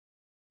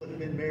We've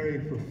been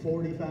married for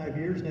 45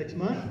 years next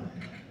month.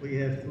 We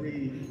have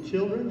 3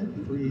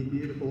 children, 3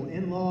 beautiful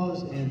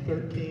in-laws, and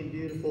 13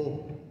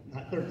 beautiful,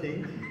 not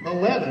 13,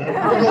 11,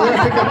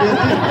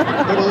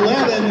 but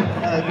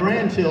 11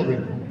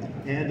 grandchildren.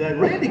 And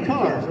Randy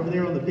Carr's over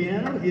there on the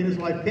piano. He and his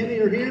wife Penny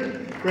are here,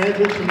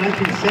 graduates from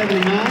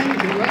 1979, is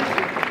that right?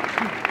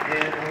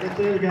 And I'll let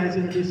the other guys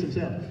introduce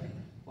themselves.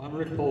 Well, I'm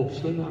Rick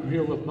Folkston. I'm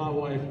here with my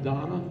wife,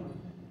 Donna.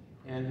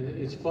 And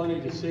it's funny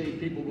to see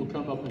people will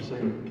come up and say,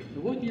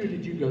 what year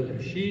did you go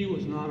there? She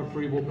was not a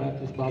Freeville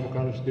Baptist Bible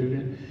College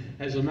student.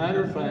 As a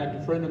matter of fact,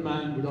 a friend of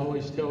mine would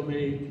always tell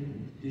me,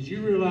 did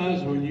you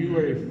realize when you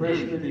were a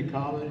freshman in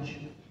college,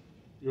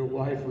 your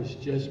wife was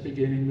just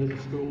beginning middle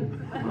school?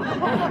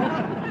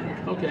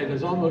 Okay,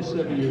 there's almost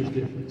 7 years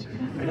difference.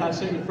 And I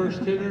sing the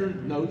first tenor,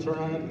 notes are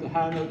not at the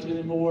high notes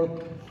anymore.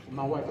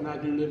 My wife and I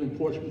do live in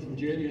Portsmouth,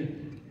 Virginia.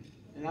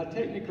 And I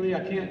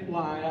can't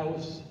lie, I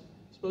was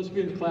supposed to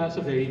be in the class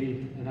of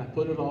 80, and I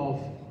put it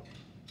off.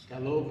 Got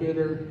a little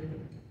bitter,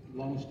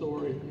 long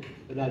story.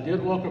 But I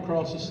did walk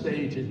across the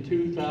stage in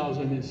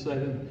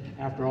 2007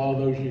 after all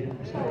those years.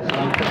 So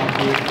I'm proud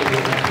to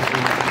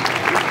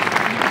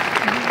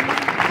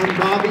I'm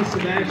Bobby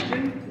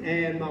Sebastian,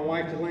 and my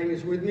wife Elaine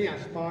is with me. I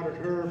spotted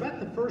her about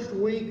the first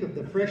week of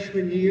the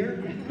freshman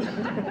year,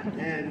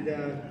 and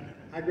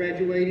I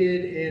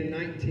graduated in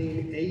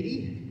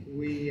 1980.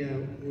 We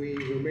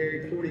were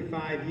married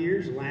 45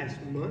 years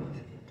last month.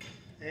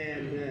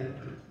 And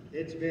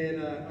it's been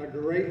a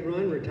great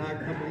run,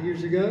 retired a couple of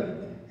years ago,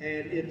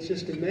 and it's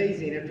just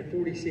amazing after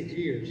 46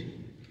 years,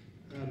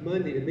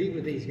 Monday, to meet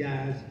with these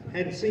guys.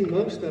 Hadn't seen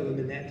most of them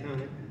in that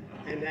time,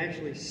 and to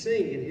actually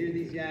sing and hear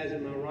these guys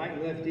in my right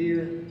and left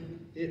ear,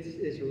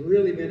 it's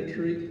really been a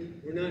treat.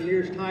 We're not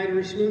near as tight or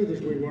as smooth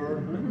as we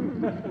were.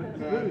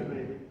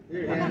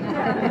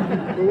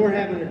 But we're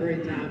having a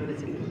great time, and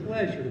it's a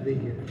pleasure to be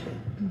here.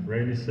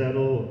 Randy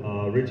Settle,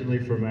 originally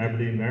from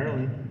Aberdeen,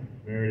 Maryland.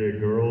 Married a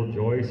girl,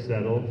 Joy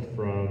Settle,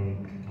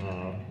 from,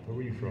 where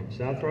were you from?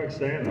 South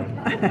Roxana,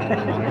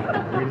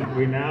 Illinois.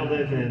 We now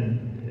live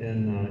in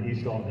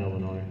East Alton,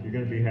 Illinois. You're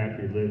going to be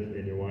happy to live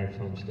in your wife's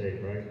home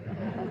state, right?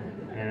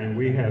 And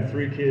we have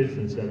 3 kids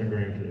and 7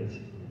 grandkids.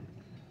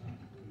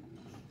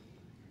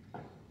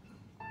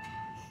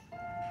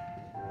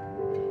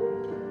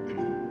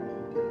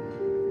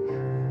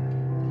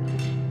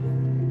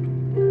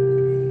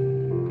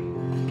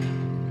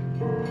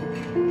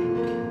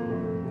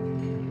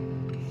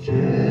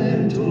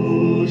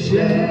 Gentle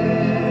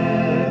Shepherd,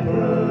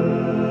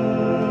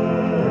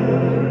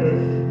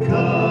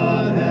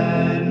 come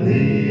and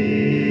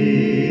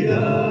lead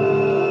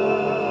us,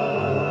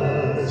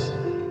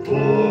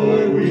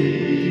 for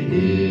we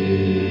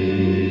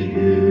need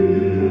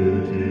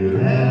you to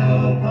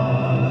help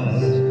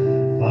us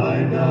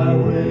find our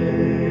way.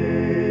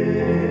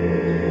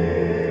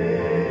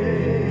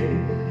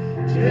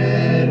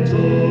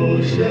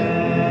 Gentle Shepherd,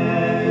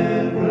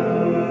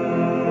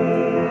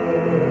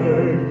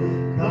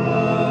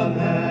 come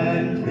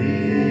and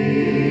lead.